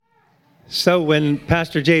So when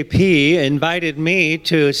Pastor JP invited me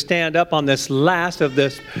to stand up on this last of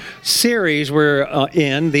this series we're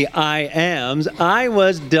in, the I Ams, I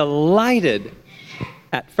was delighted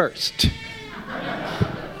at first.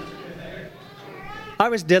 I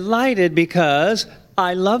was delighted because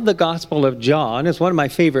I love the Gospel of John. It's one of my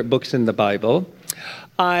favorite books in the Bible.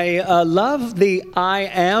 I love the I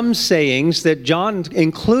am sayings that John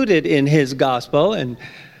included in his Gospel, and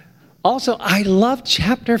also, I love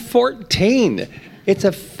chapter 14. It's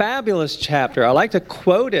a fabulous chapter. I like to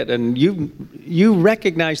quote it, and you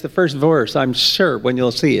recognize the first verse, I'm sure, when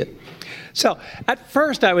you'll see it. So, at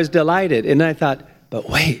first I was delighted, and I thought, but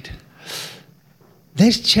wait.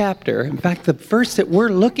 This chapter, in fact, the verse that we're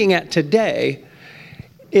looking at today,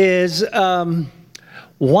 is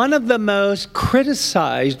one of the most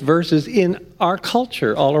criticized verses in our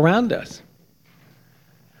culture all around us.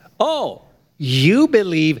 Oh, you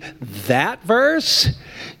believe that verse?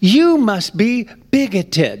 You must be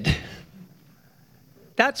bigoted.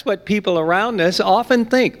 That's what people around us often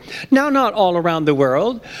think. Now, not all around the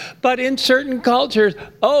world, but in certain cultures,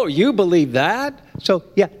 oh, you believe that? So,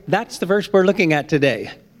 yeah, that's the verse we're looking at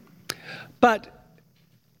today. But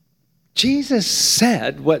Jesus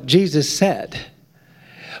said what Jesus said.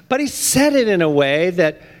 But he said it in a way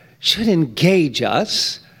that should engage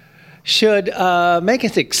us, should make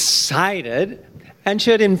us excited, and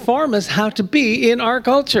should inform us how to be in our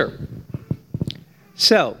culture.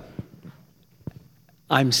 So,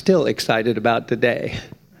 I'm still excited about today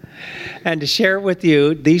and to share with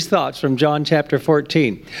you these thoughts from John chapter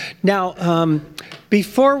 14. Now,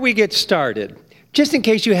 before we get started, just in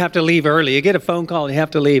case you have to leave early, you get a phone call and you have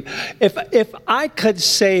to leave. If I could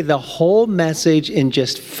say the whole message in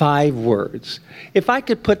just 5 words, if I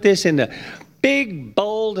could put this in a big,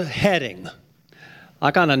 bold heading,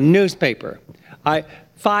 like on a newspaper,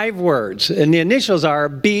 5 words, and the initials are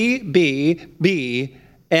BBBNB.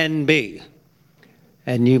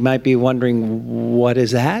 And you might be wondering, what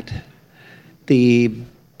is that? The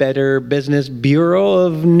Better Business Bureau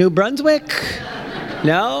of New Brunswick?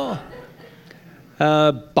 No?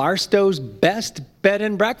 Barstow's Best Bed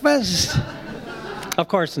and Breakfast? Of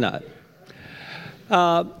course not.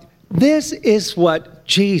 This is what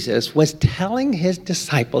Jesus was telling his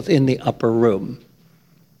disciples in the upper room.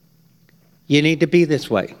 You need to be this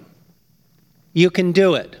way. You can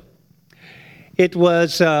do it. It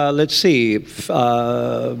was, about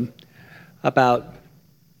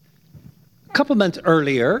a couple months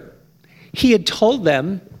earlier, he had told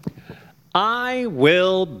them, I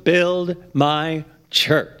will build my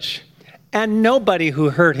church. And nobody who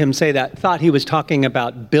heard him say that thought he was talking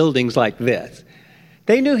about buildings like this.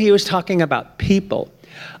 They knew he was talking about people.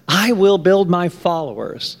 I will build my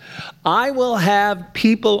followers. I will have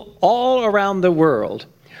people all around the world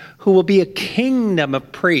who will be a kingdom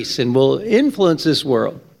of priests and will influence this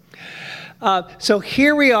world. So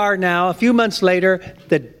here we are now, a few months later,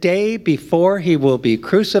 the day before he will be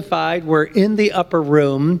crucified. We're in the upper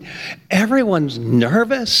room. Everyone's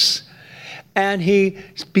nervous. And he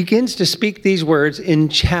begins to speak these words in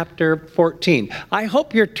chapter 14. I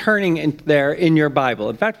hope you're turning in there in your Bible.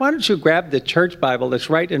 In fact, why don't you grab the church Bible that's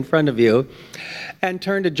right in front of you and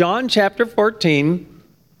turn to John chapter 14.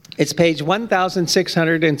 It's page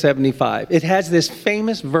 1675. It has this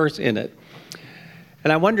famous verse in it.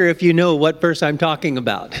 And I wonder if you know what verse I'm talking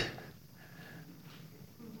about.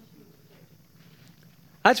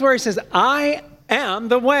 That's where he says, I am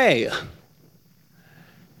the way.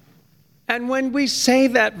 And when we say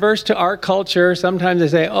that verse to our culture, sometimes they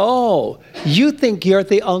say, oh, you think you're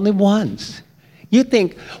the only ones. You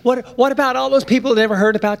think, what about all those people that never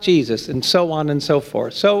heard about Jesus? And so on and so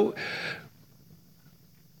forth. So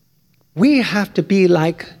we have to be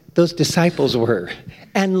like those disciples were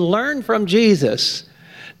and learn from Jesus,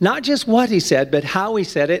 not just what he said, but how he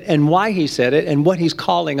said it and why he said it and what he's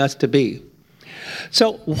calling us to be.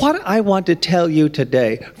 So what I want to tell you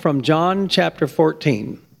today from John chapter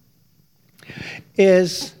 14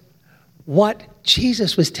 is what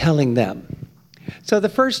Jesus was telling them. So the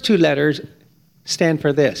first 2 letters stand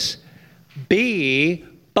for this: be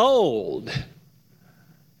bold.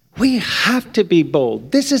 We have to be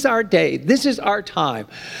bold. This is our day. This is our time.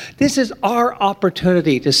 This is our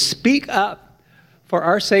opportunity to speak up for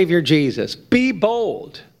our Savior Jesus. Be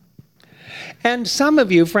bold. And some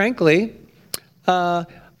of you, frankly, are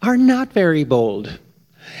not very bold.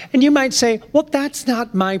 And you might say, well, that's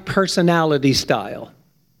not my personality style.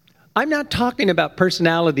 I'm not talking about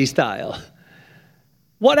personality style.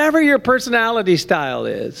 Whatever your personality style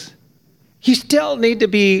is, you still need to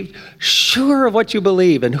be sure of what you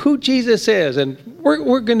believe and who Jesus is. And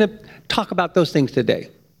we're going to talk about those things today.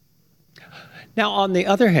 Now, on the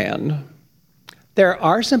other hand, There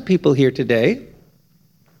are some people here today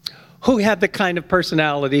who have the kind of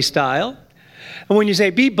personality style. And when you say,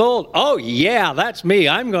 be bold, oh yeah, that's me.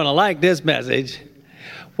 I'm going to like this message.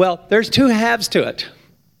 Well, there's two halves to it.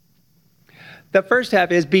 The first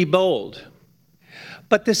half is be bold.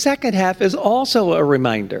 But the second half is also a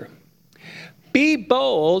reminder. Be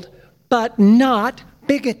bold, but not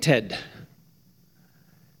bigoted.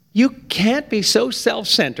 You can't be so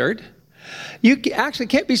self-centered. You actually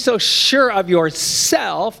can't be so sure of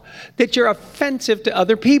yourself that you're offensive to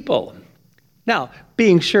other people. Now,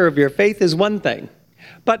 being sure of your faith is one thing.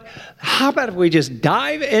 But how about if we just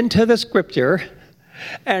dive into the scripture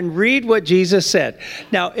and read what Jesus said?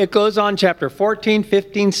 Now, it goes on chapter 14,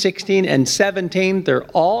 15, 16, and 17. They're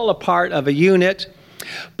all a part of a unit.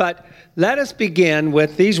 But let us begin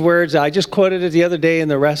with these words. I just quoted it the other day in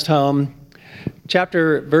the rest home.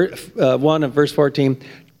 Chapter 1 of verse 14.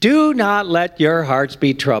 Do not let your hearts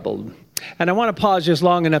be troubled. And I want to pause just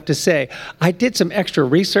long enough to say, I did some extra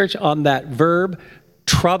research on that verb,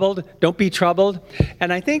 troubled. Don't be troubled.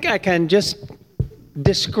 And I think I can just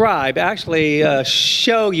describe, actually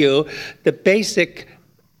show you the basic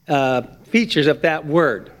features of that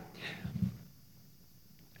word.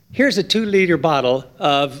 Here's a 2-liter bottle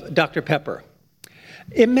of Dr. Pepper.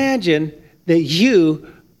 Imagine that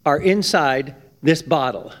you are inside this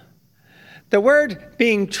bottle. The word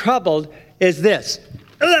being troubled is this.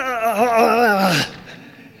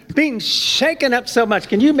 Being shaken up so much.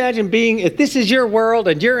 Can you imagine being, if this is your world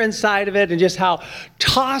and you're inside of it and just how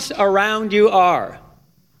tossed around you are?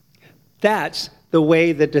 That's the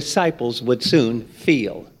way the disciples would soon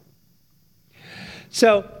feel.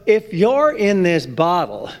 So if you're in this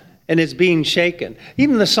bottle and it's being shaken,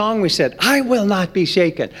 even the song we said, I will not be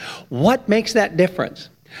shaken. What makes that difference?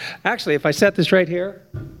 Actually, if I set this right here,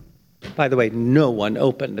 by the way, no one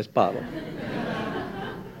opened this bottle.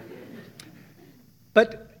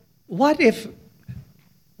 But what if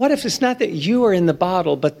it's not that you are in the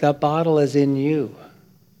bottle, but the bottle is in you?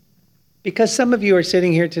 Because some of you are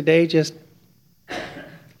sitting here today just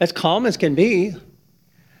as calm as can be.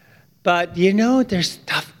 But you know, there's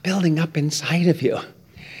stuff building up inside of you.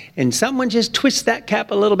 And someone just twists that cap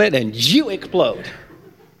a little bit and you explode.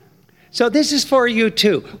 So this is for you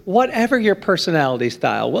too. Whatever your personality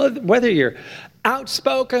style, whether you're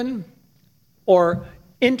outspoken or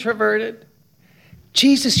introverted,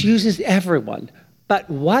 Jesus uses everyone. But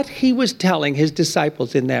what he was telling his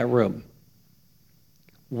disciples in that room,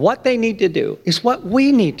 what they need to do is what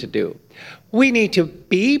we need to do. We need to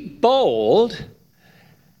be bold,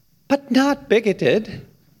 but not bigoted.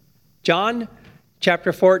 John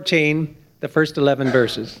chapter 14, the first 11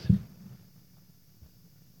 verses.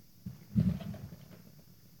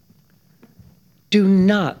 Do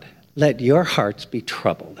not let your hearts be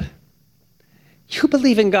troubled. You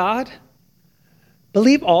believe in God?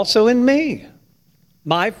 Believe also in me.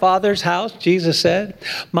 My Father's house, Jesus said,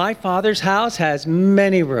 my Father's house has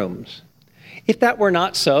many rooms. If that were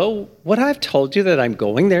not so, would I have told you that I'm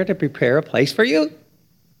going there to prepare a place for you?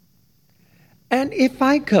 And if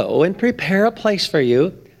I go and prepare a place for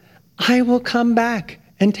you, I will come back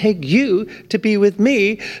and take you to be with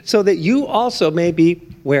me so that you also may be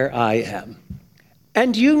where I am.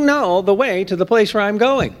 And you know the way to the place where I'm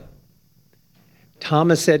going.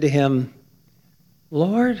 Thomas said to him,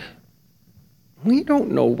 Lord, we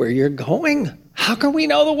don't know where you're going. How can we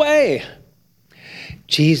know the way?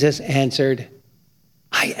 Jesus answered,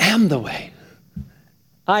 I am the way.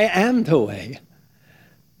 I am the way.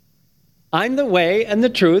 I'm the way and the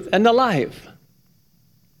truth and the life.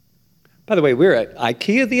 By the way, we were at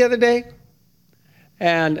IKEA the other day.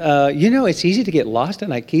 And it's easy to get lost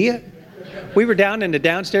in IKEA. We were down in the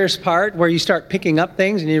downstairs part where you start picking up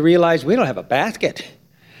things and you realize we don't have a basket.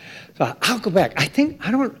 So I'll go back. I think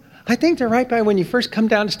they're right by when you first come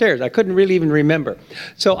downstairs. I couldn't really even remember.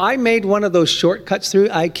 So I made one of those shortcuts through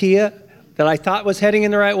IKEA that I thought was heading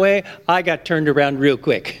in the right way. I got turned around real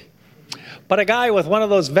quick. But a guy with one of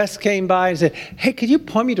those vests came by and said, hey, could you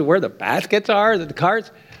point me to where the baskets are, the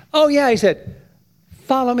carts? Oh, yeah, he said,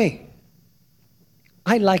 follow me.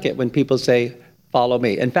 I like it when people say, follow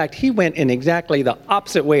me. In fact, he went in exactly the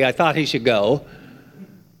opposite way I thought he should go,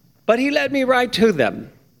 but he led me right to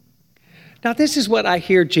them. Now, this is what I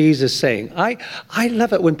hear Jesus saying. I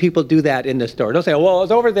love it when people do that in the store. Don't say, well,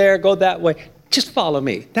 it's over there, go that way. Just follow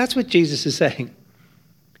me. That's what Jesus is saying.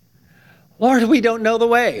 Lord, we don't know the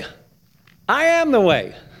way. I am the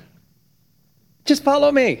way. Just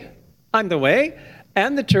follow me. I'm the way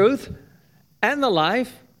and the truth and the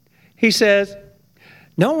life. He says,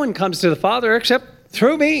 no one comes to the Father except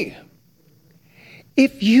through me.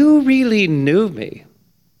 If you really knew me,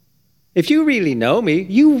 if you really know me,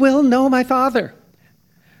 you will know my Father.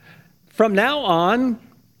 From now on,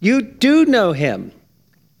 you do know him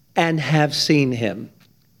and have seen him.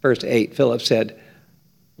 Verse 8, Philip said,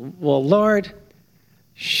 well, Lord,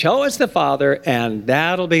 show us the Father, and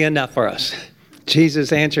that'll be enough for us.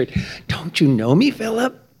 Jesus answered, don't you know me,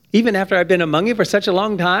 Philip? Even after I've been among you for such a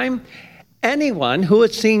long time? Anyone who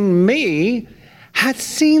has seen me has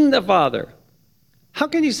seen the Father. How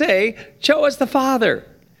can you say, show us the Father?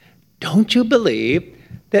 Don't you believe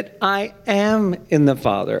that I am in the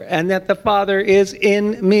Father and that the Father is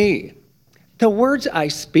in me? The words I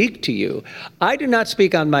speak to you, I do not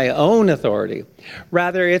speak on my own authority.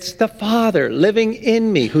 Rather, it's the Father living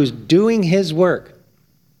in me who's doing his work.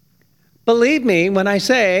 Believe me when I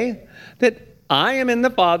say that I am in the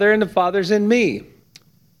Father and the Father's in me.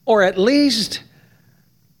 Or at least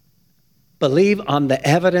believe on the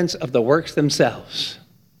evidence of the works themselves.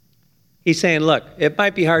 He's saying, look, it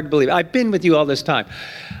might be hard to believe. I've been with you all this time.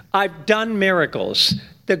 I've done miracles.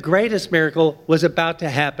 The greatest miracle was about to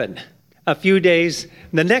happen. A few days,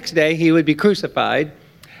 the next day, he would be crucified.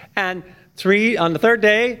 And on the third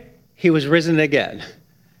day, he was risen again.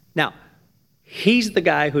 Now, he's the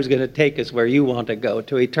guy who's going to take us where you want to go,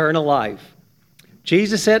 to eternal life.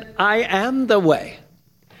 Jesus said, I am the way.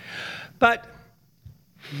 But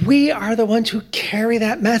we are the ones who carry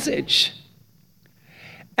that message.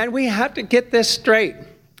 And we have to get this straight.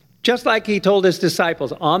 Just like he told his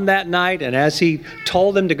disciples on that night, and as he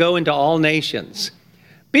told them to go into all nations.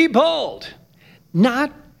 Be bold,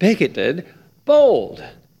 not bigoted, bold.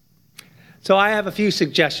 So I have a few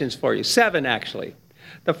suggestions for you, 7 actually.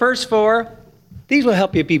 The first 4, these will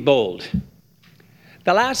help you be bold.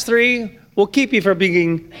 The last 3 will keep you from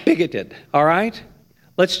being bigoted, all right?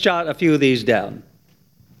 Let's jot a few of these down.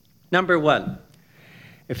 Number 1,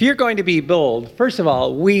 if you're going to be bold, first of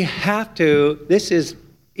all, this is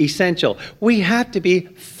essential, we have to be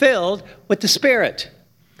filled with the Spirit.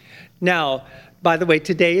 Now, by the way,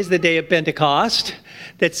 today is the day of Pentecost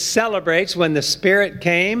that celebrates when the Spirit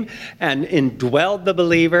came and indwelled the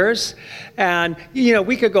believers. And,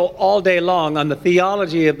 we could go all day long on the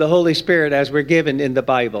theology of the Holy Spirit as we're given in the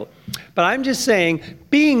Bible. But I'm just saying,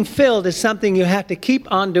 being filled is something you have to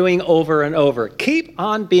keep on doing over and over. Keep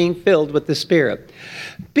on being filled with the Spirit.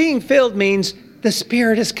 Being filled means the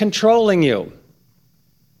Spirit is controlling you.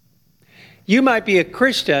 You might be a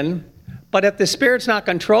Christian, but if the Spirit's not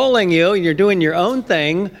controlling you and you're doing your own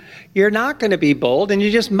thing, you're not going to be bold and you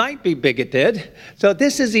just might be bigoted. So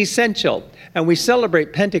this is essential. And we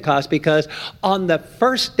celebrate Pentecost because on the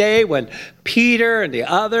first day when Peter and the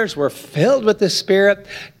others were filled with the Spirit,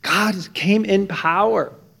 God came in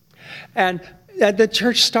power. And the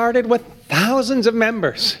church started with thousands of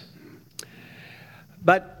members.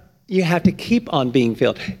 But you have to keep on being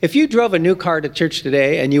filled. If you drove a new car to church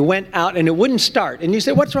today and you went out and it wouldn't start, and you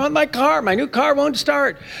said, what's wrong with my car? My new car won't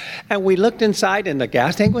start. And we looked inside and the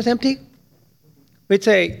gas tank was empty. We'd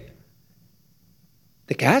say,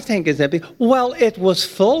 the gas tank is empty. Well, it was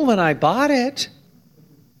full when I bought it.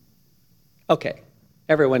 Okay,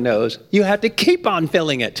 everyone knows you have to keep on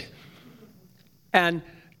filling it. And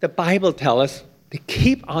the Bible tells us to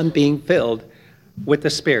keep on being filled with the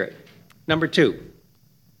Spirit. Number 2.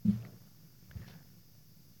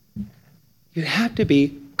 You have to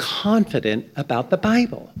be confident about the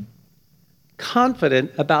Bible.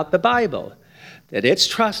 Confident about the Bible. That it's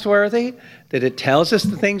trustworthy, that it tells us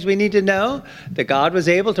the things we need to know, that God was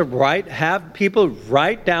able to have people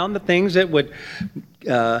write down the things that would,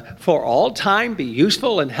 for all time, be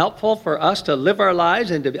useful and helpful for us to live our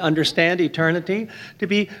lives and to understand eternity, to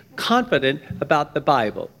be confident about the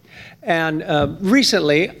Bible. And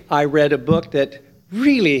recently, I read a book that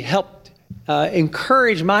really helped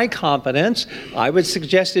encourage my confidence. I would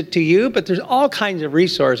suggest it to you, but there's all kinds of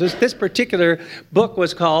resources. This particular book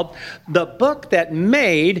was called The Book That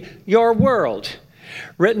Made Your World,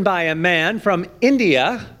 written by a man from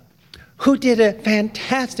India who did a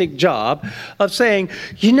fantastic job of saying,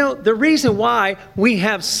 the reason why we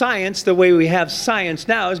have science the way we have science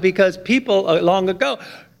now is because people long ago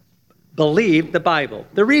believed the Bible.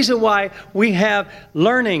 The reason why we have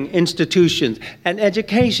learning institutions and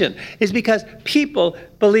education is because people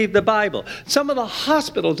believe the Bible. Some of the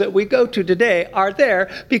hospitals that we go to today are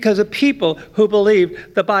there because of people who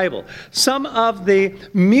believe the Bible. Some of the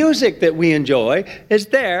music that we enjoy is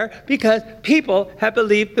there because people have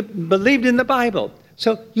believed in the Bible.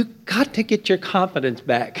 So you got to get your confidence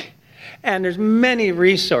back. And there's many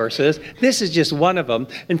resources. This is just one of them.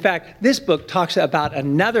 In fact, this book talks about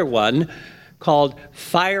another one called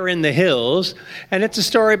Fire in the Hills. And it's a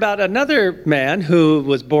story about another man who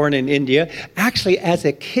was born in India. Actually, as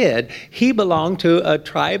a kid, he belonged to a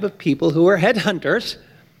tribe of people who were headhunters.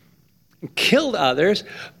 killed others,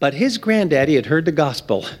 but his granddaddy had heard the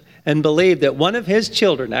gospel and believed that one of his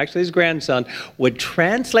children, actually his grandson, would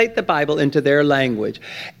translate the Bible into their language.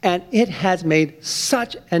 And it has made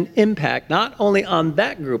such an impact, not only on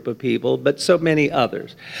that group of people, but so many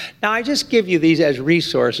others. Now, I just give you these as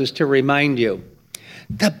resources to remind you.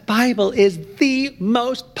 The Bible is the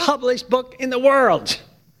most published book in the world.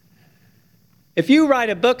 If you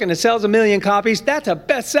write a book and it sells 1 million copies, that's a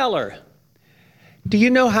bestseller. Do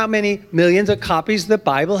you know how many millions of copies the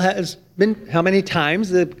Bible has been, how many times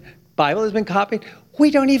the Bible has been copied?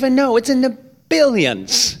 We don't even know. It's in the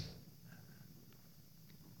billions.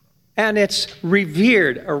 And it's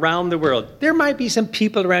revered around the world. There might be some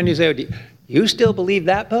people around you who say, oh, do you still believe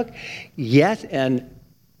that book? Yes, and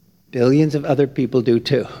billions of other people do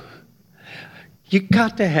too. You've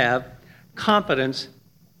got to have confidence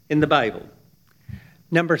in the Bible.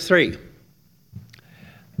 Number 3.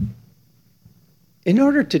 In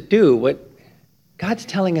order to do what God's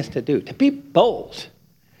telling us to do, to be bold,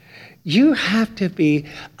 you have to be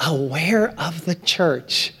aware of the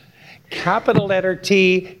church. Capital letter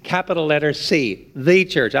T, capital letter C, the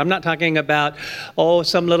church. I'm not talking about,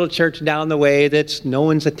 some little church down the way that's no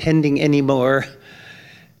one's attending anymore.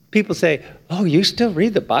 People say, you still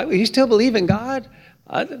read the Bible? You still believe in God?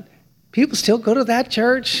 People still go to that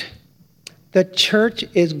church? The church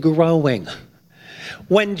is growing.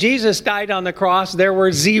 When Jesus died on the cross, there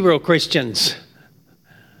were 0 Christians.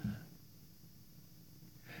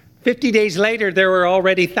 50 days later, there were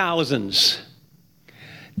already thousands.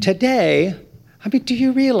 Today, do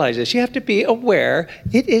you realize this? You have to be aware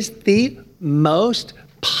it is the most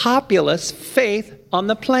populous faith on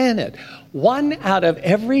the planet. 1 out of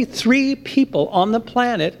every 3 people on the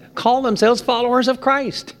planet call themselves followers of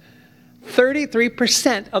Christ.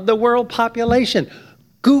 33% of the world population.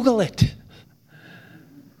 Google it.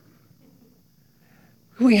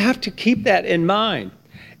 We have to keep that in mind.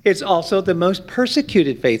 It's also the most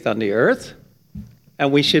persecuted faith on the earth,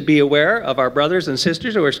 and we should be aware of our brothers and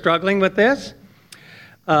sisters who are struggling with this.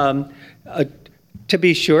 To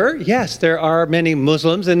be sure, yes, there are many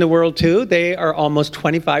Muslims in the world too. They are almost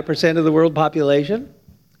 25% of the world population.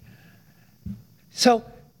 So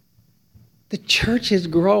the church is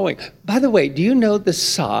growing. By the way, do you know the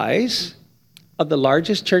size of the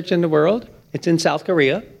largest church in the world? It's in South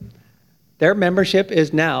Korea. Their membership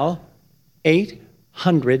is now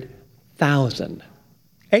 800,000.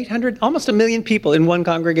 800, almost 1 million people in one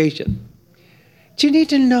congregation. Do you need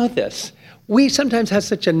to know this? We sometimes have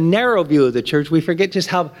such a narrow view of the church, we forget just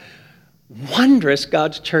how wondrous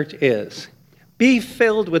God's church is. Be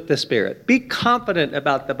filled with the Spirit. Be confident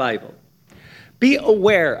about the Bible. Be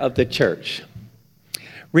aware of the church.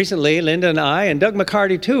 Recently, Linda and I, and Doug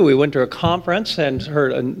McCarty too, we went to a conference and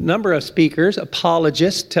heard a number of speakers,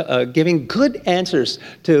 apologists, giving good answers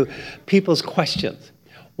to people's questions.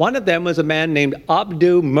 One of them was a man named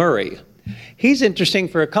Abdu Murray. He's interesting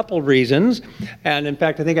for a couple reasons. And in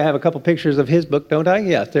fact, I think I have a couple pictures of his book, don't I?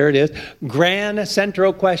 Yes, there it is. Grand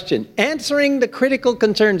Central Question, Answering the Critical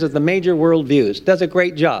Concerns of the Major Worldviews. Does a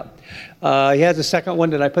great job. He has a second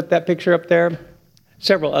one. Did I put that picture up there?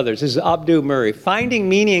 Several others. This is Abdu Murray, Finding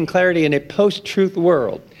Meaning and Clarity in a Post-Truth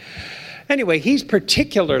World. Anyway, he's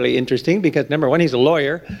particularly interesting because, number one, he's a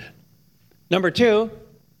lawyer. Number two,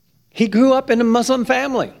 he grew up in a Muslim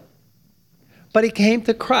family. But he came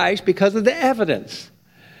to Christ because of the evidence.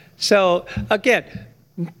 So, again,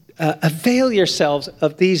 avail yourselves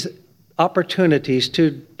of these opportunities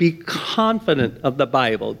to be confident of the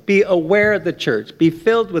Bible. Be aware of the church. Be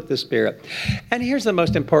filled with the Spirit. And here's the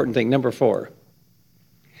most important thing, number 4.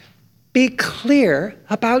 Be clear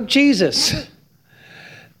about Jesus.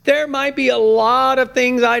 There might be a lot of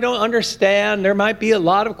things I don't understand. There might be a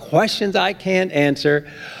lot of questions I can't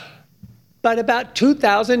answer. But about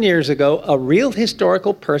 2,000 years ago, a real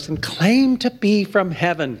historical person claimed to be from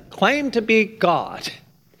heaven, claimed to be God.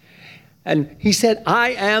 And he said, I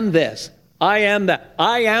am this, I am that,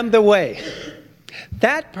 I am the way.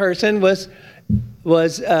 That person was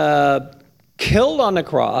killed on the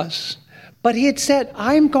cross, but he had said,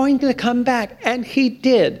 I'm going to come back, and he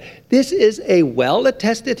did. This is a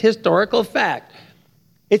well-attested historical fact.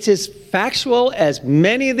 It's as factual as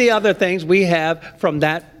many of the other things we have from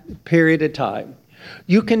that period of time.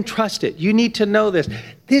 You can trust it. You need to know this.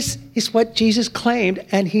 This is what Jesus claimed,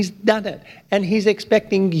 and he's done it. And he's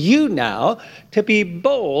expecting you now to be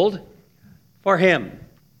bold for him.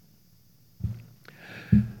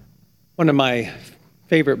 One of my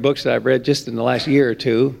favorite books that I've read just in the last year or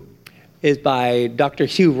two is by Dr.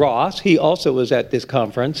 Hugh Ross. He also was at this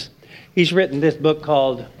conference. He's written this book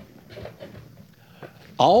called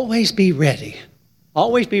Always Be Ready.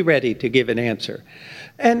 Always be ready to give an answer.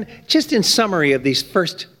 And just in summary of these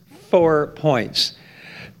first 4 points,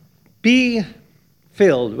 be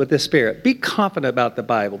filled with the Spirit. Be confident about the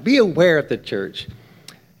Bible. Be aware of the church.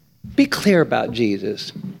 Be clear about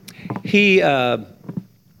Jesus. He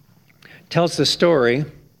tells the story.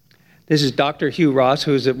 This is Dr. Hugh Ross,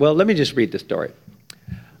 well, let me just read the story.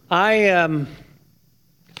 I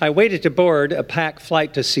waited to board a packed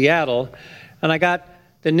flight to Seattle, and I got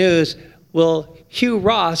the news, will Hugh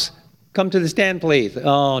Ross come to the stand, please?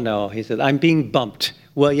 Oh, no, he said, I'm being bumped.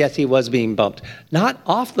 Well, yes, he was being bumped. Not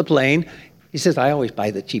off the plane. He says, I always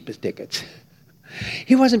buy the cheapest tickets.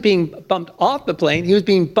 He wasn't being bumped off the plane. He was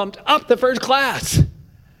being bumped up the first class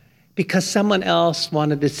because someone else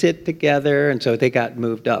wanted to sit together, and so they got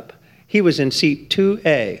moved up. He was in seat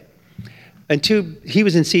 2A. He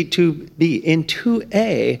was in seat 2B. In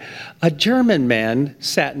 2A, a German man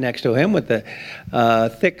sat next to him with a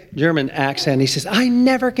thick German accent. He says, I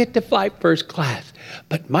never get to fly first class,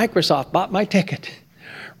 but Microsoft bought my ticket.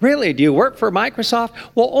 Really, do you work for Microsoft?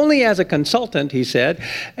 Well, only as a consultant, he said.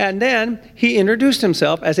 And then he introduced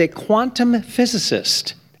himself as a quantum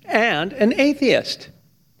physicist and an atheist.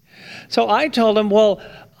 So I told him, well,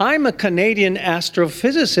 I'm a Canadian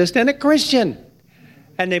astrophysicist and a Christian.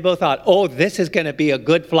 And they both thought, oh, this is going to be a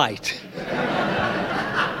good flight.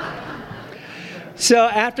 So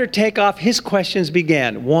after takeoff, his questions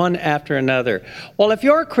began, one after another. Well, if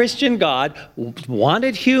your Christian God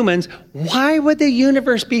wanted humans, why would the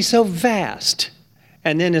universe be so vast?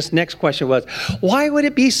 And then his next question was, why would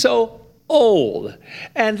it be so old?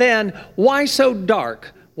 And then, why so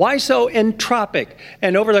dark? Why so entropic?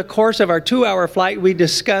 And over the course of our 2-hour flight, we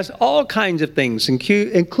discussed all kinds of things,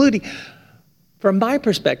 including, from my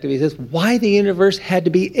perspective, he says, why the universe had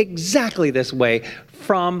to be exactly this way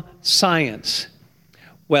from science.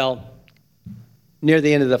 Well, near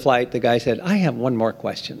the end of the flight, the guy said, I have one more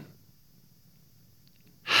question.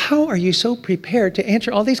 How are you so prepared to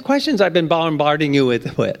answer all these questions I've been bombarding you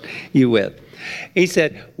with? He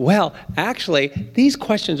said, well, actually, these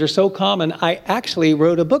questions are so common, I actually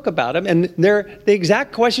wrote a book about them, and they're the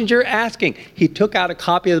exact questions you're asking. He took out a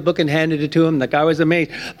copy of the book and handed it to him. The guy was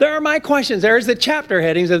amazed. There are my questions. There's the chapter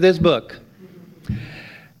headings of this book.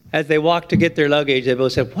 As they walked to get their luggage, they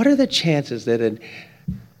both said, what are the chances that an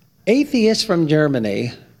atheist from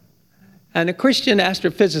Germany and a Christian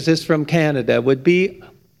astrophysicist from Canada would be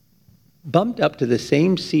bumped up to the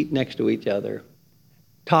same seat next to each other,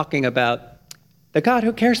 talking about the God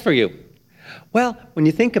who cares for you? Well, when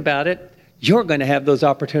you think about it, you're going to have those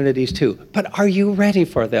opportunities too. But are you ready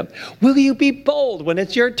for them? Will you be bold when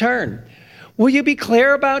it's your turn? Will you be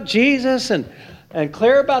clear about Jesus and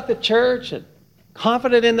clear about the church and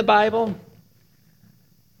confident in the Bible?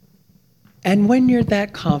 And when you're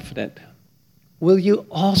that confident, will you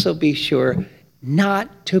also be sure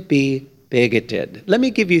not to be bigoted? Let me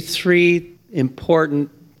give you 3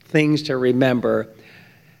 important things to remember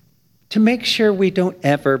to make sure we don't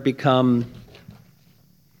ever become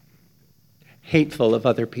hateful of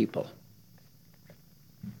other people.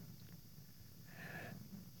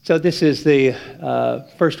 So this is the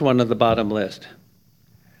first one on the bottom list.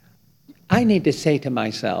 I need to say to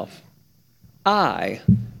myself, I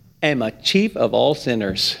am a chief of all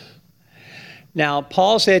sinners. Now,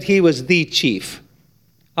 Paul said he was the chief.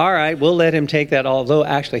 All right, we'll let him take that, although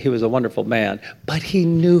actually he was a wonderful man. But he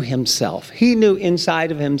knew himself. He knew inside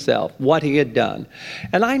of himself what he had done.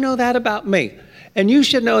 And I know that about me. And you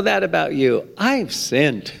should know that about you. I've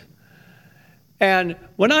sinned. And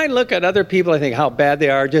when I look at other people, I think how bad they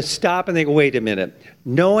are. Just stop and think, wait a minute.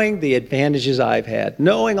 Knowing the advantages I've had,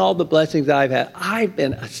 knowing all the blessings I've had, I've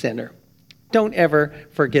been a sinner. Don't ever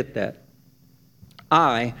forget that.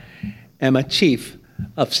 I am a chief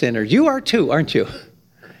of sinners. You are too, aren't you?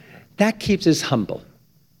 That keeps us humble.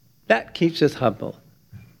 That keeps us humble.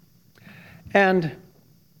 And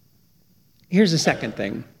here's the second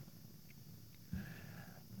thing.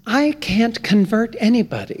 I can't convert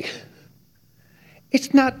anybody.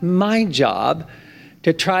 It's not my job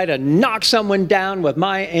to try to knock someone down with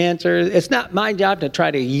my answers. It's not my job to try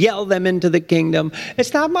to yell them into the kingdom.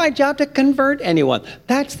 It's not my job to convert anyone.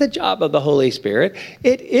 That's the job of the Holy Spirit.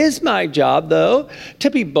 It is my job, though, to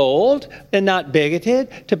be bold and not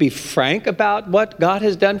bigoted, to be frank about what God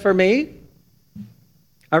has done for me.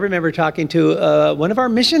 I remember talking to one of our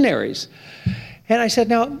missionaries. And I said,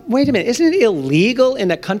 now, wait a minute, isn't it illegal in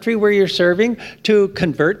the country where you're serving to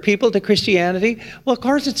convert people to Christianity? Well, of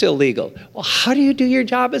course it's illegal. Well, how do you do your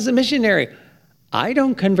job as a missionary? I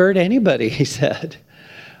don't convert anybody, he said.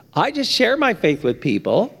 I just share my faith with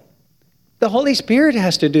people. The Holy Spirit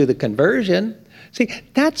has to do the conversion. See,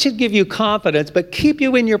 that should give you confidence, but keep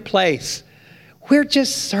you in your place. We're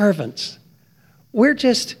just servants. We're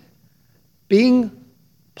just being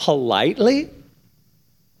politely,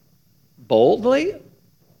 boldly,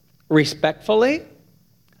 respectfully,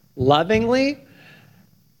 lovingly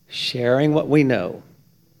sharing what we know.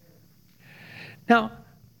 Now,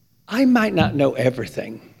 I might not know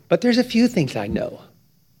everything, but there's a few things I know.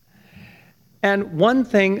 And one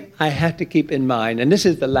thing I have to keep in mind, and this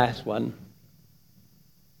is the last one,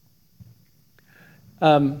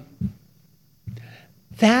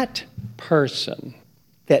 that person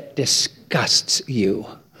that disgusts you,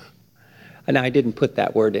 and I didn't put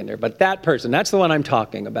that word in there, but that person, that's the one I'm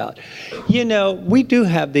talking about. You know, we do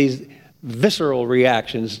have these visceral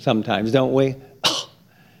reactions sometimes, don't we? Oh,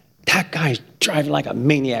 that guy's driving like a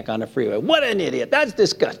maniac on the freeway. What an idiot. That's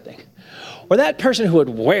disgusting. Or that person who would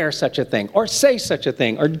wear such a thing, or say such a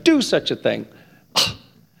thing, or do such a thing. Oh.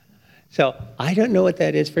 So I don't know what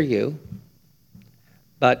that is for you,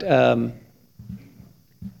 but I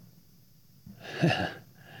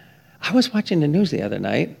was watching the news the other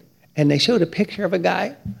night, and they showed a picture of a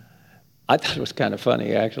guy. I thought it was kind of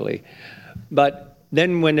funny, actually. But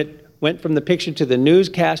then when it went from the picture to the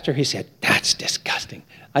newscaster, he said, "That's disgusting."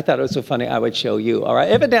 I thought it was so funny I would show you. All right.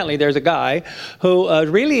 Evidently, there's a guy who is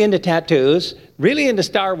really into tattoos, really into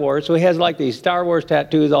Star Wars. So he has like these Star Wars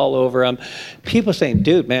tattoos all over him. People saying,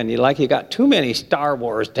 "Dude, man, you got too many Star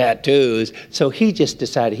Wars tattoos." So he just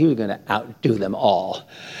decided he was going to outdo them all.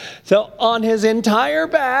 So on his entire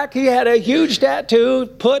back, he had a huge tattoo,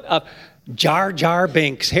 put a Jar Jar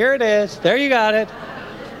Binks. Here it is. There you got it.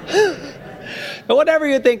 But whatever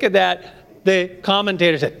you think of that, the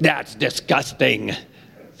commentator said, "That's disgusting."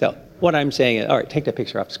 So what I'm saying is, all right, take that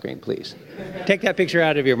picture off the screen, please. Take that picture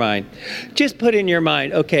out of your mind. Just put in your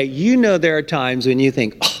mind, okay, you know there are times when you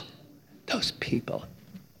think, "Oh, those people."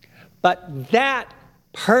 But that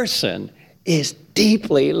person is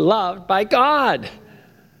deeply loved by God.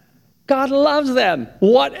 God loves them.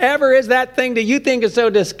 Whatever is that thing that you think is so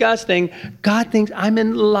disgusting, God thinks, "I'm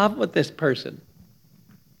in love with this person."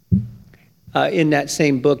 In that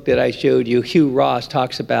same book that I showed you, Hugh Ross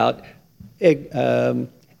talks about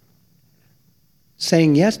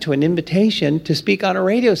saying yes to an invitation to speak on a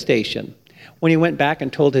radio station. When he went back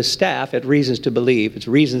and told his staff at Reasons to Believe, it's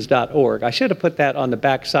reasons.org. I should have put that on the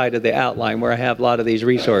back side of the outline where I have a lot of these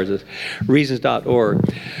resources,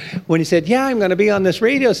 reasons.org. When he said, "Yeah, I'm going to be on this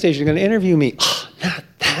radio station, you're going to interview me." "Oh, not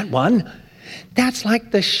that one. That's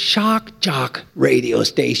like the Shock Jock radio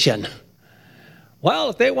station." "Well,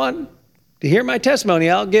 if they want to hear my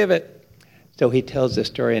testimony, I'll give it." So he tells this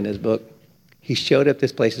story in his book. He showed up,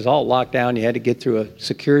 this place is all locked down. You had to get through a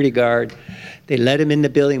security guard. They let him in the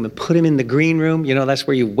building and put him in the green room. You know, that's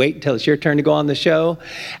where you wait until it's your turn to go on the show.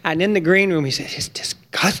 And in the green room, he said, "It's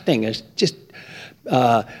disgusting. It's just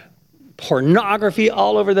pornography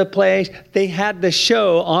all over the place." They had the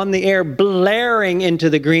show on the air blaring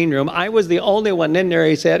into the green room. I was the only one in there,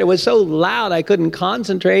 he said. It was so loud I couldn't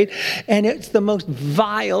concentrate. And it's the most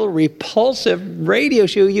vile, repulsive radio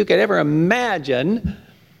show you could ever imagine.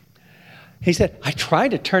 He said, "I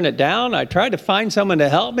tried to turn it down. I tried to find someone to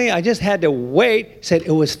help me. I just had to wait." He said,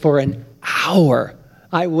 "It was for an hour.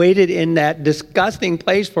 I waited in that disgusting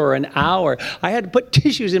place for an hour. I had to put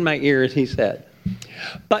tissues in my ears," he said.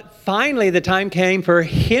 But finally, the time came for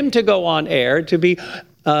him to go on air, to be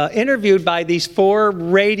interviewed by these 4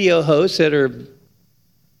 radio hosts that are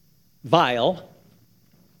vile.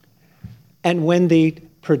 And when the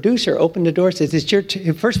producer opened the door, says, "It's your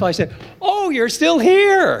first of all, I said, "Oh, you're still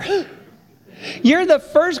here. You're the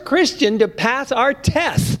first Christian to pass our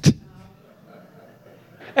test.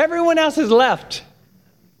 Everyone else has left."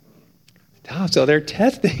 Oh, so they're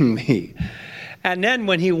testing me. And then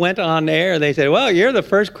when he went on air, they said, "Well, you're the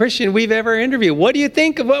first Christian we've ever interviewed. What do you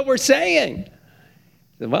think of what we're saying?"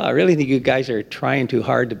 I said, "Well, I really think you guys are trying too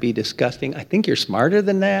hard to be disgusting. I think you're smarter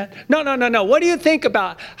than that." No. "What do you think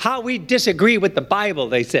about how we disagree with the Bible?"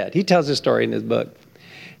 they said. He tells a story in his book.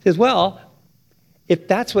 He says, "Well, if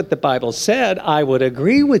that's what the Bible said, I would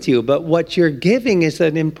agree with you. But what you're giving is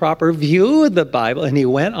an improper view of the Bible." And he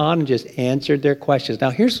went on and just answered their questions. Now,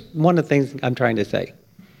 here's one of the things I'm trying to say.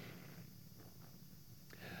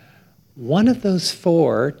 One of those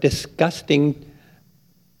 4 disgusting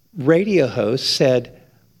radio hosts said,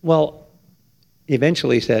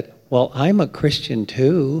 eventually said, "Well, I'm a Christian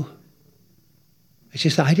too. It's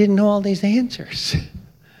just I didn't know all these answers."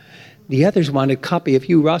 The others wanted a copy of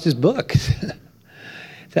Hugh Ross's book.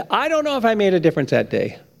 Said, "I don't know if I made a difference that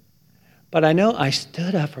day, but I know I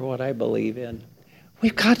stood up for what I believe in."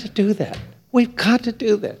 We've got to do that. We've got to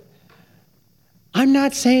do that. I'm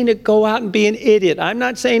not saying to go out and be an idiot. I'm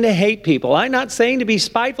not saying to hate people. I'm not saying to be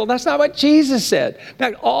spiteful. That's not what Jesus said. In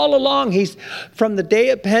fact, all along, from the day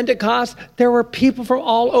of Pentecost, there were people from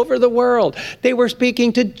all over the world. They were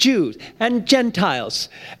speaking to Jews and Gentiles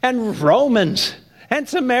and Romans and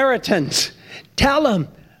Samaritans. Tell them,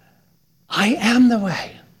 I am the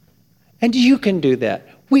way. And you can do that.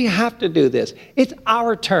 We have to do this. It's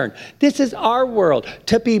our turn. This is our world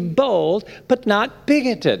to be bold, but not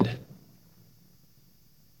bigoted.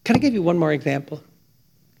 Can I give you one more example?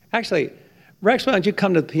 Actually, Rex, why don't you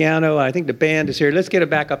come to the piano? I think the band is here. Let's get it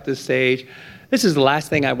back up to the stage. This is the last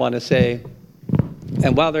thing I want to say.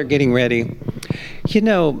 And while they're getting ready,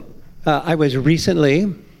 I was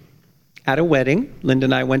recently at a wedding. Linda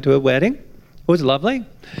and I went to a wedding. It was lovely.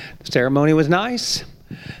 The ceremony was nice.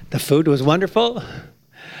 The food was wonderful.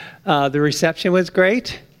 The reception was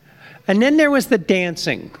great. And then there was the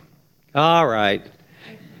dancing. All right.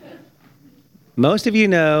 Most of you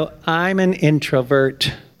know I'm an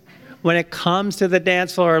introvert. When it comes to the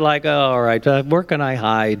dance floor, like, oh, all right, where can I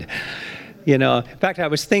hide? In fact, I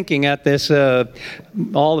was thinking at this,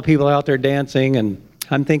 all the people out there dancing, and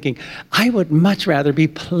I'm thinking, I would much rather be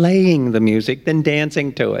playing the music than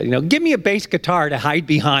dancing to it. Give me a bass guitar to hide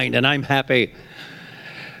behind, and I'm happy.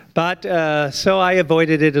 But so I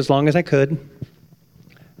avoided it as long as I could.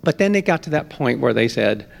 But then they got to that point where they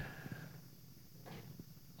said,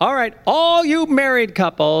 all right, all you married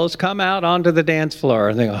couples come out onto the dance floor.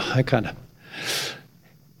 And they go,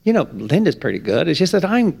 Linda's pretty good. It's just that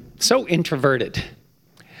I'm so introverted.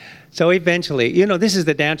 So eventually, this is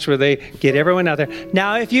the dance where they get everyone out there.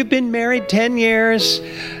 Now, if you've been married 10 years,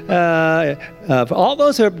 all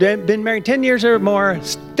those who have been married 10 years or more,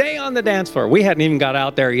 stay on the dance floor. We hadn't even got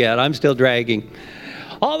out there yet. I'm still dragging.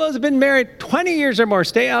 All those who have been married 20 years or more,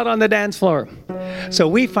 stay out on the dance floor. So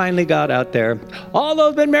we finally got out there. All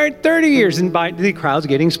those who have been married 30 years, and the crowd's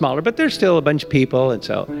getting smaller, but there's still a bunch of people. And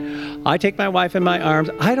so I take my wife in my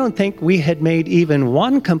arms. I don't think we had made even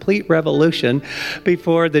one complete revolution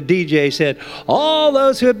before the DJ said, all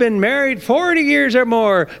those who have been married 40 years or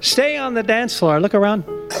more, stay on the dance floor. Look around.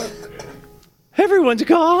 Everyone's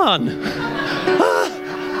gone.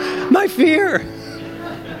 My fear.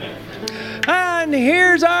 And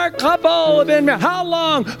here's our couple. Been how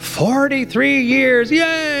long? 43 years.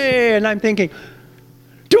 Yay! And I'm thinking,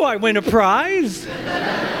 do I win a prize?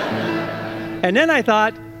 And then I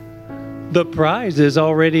thought, the prize is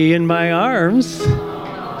already in my arms.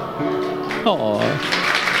 Oh.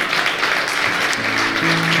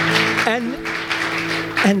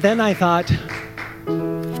 And then I thought,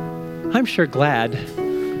 I'm sure glad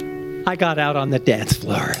I got out on the dance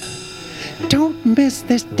floor. Don't miss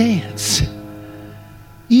this dance.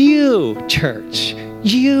 You, church,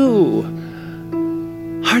 you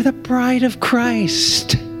are the bride of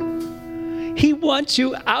Christ. He wants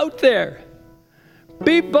you out there.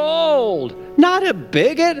 Be bold, not a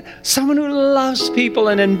bigot, someone who loves people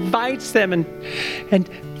and invites them and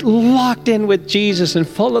locked in with Jesus and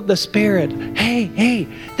full of the Spirit. Hey,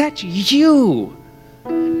 that's you.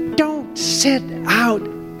 Don't sit out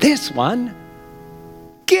this one.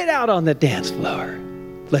 Get out on the dance floor.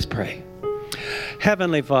 Let's pray.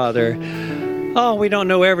 Heavenly Father, we don't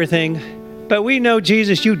know everything, but we know,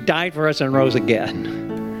 Jesus, you died for us and rose again.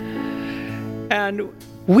 And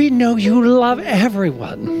we know you love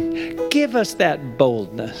everyone. Give us that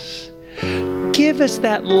boldness. Give us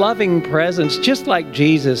that loving presence, just like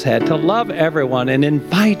Jesus had, to love everyone and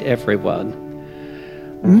invite everyone.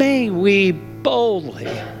 May we boldly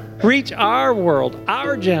reach our world,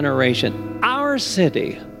 our generation, our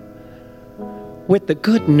city with the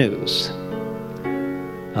good news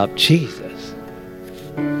of Jesus.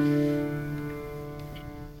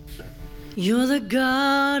 You're the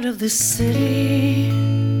God of the city.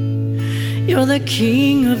 You're the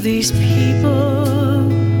King of these people.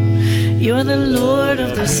 You're the Lord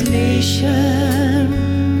of this nation.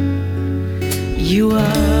 You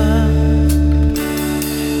are.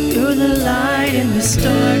 You're the light in this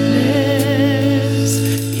darkness.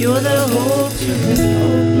 You're the hope to the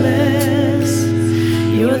hopeless.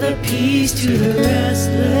 You're the peace to the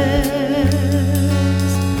restless.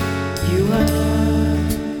 You are.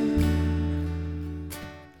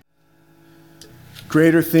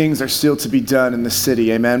 Greater things are still to be done in the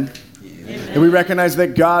city, amen? And we recognize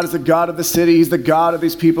that God is the God of the city. He's the God of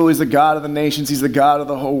these people. He's the God of the nations. He's the God of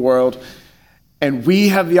the whole world. And we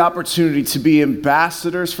have the opportunity to be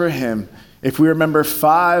ambassadors for him if we remember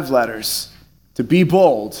 5 letters: to be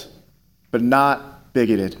bold, but not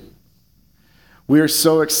bigoted. We are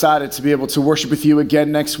so excited to be able to worship with you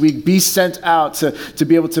again next week. Be sent out to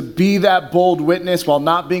be able to be that bold witness while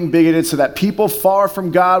not being bigoted, so that people far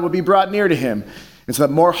from God would be brought near to him, and so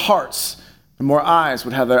that more hearts and more eyes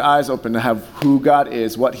would have their eyes open to have who God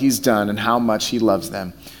is, what he's done, and how much he loves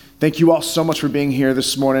them. Thank you all so much for being here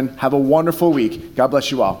this morning. Have a wonderful week. God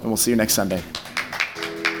bless you all, and we'll see you next Sunday.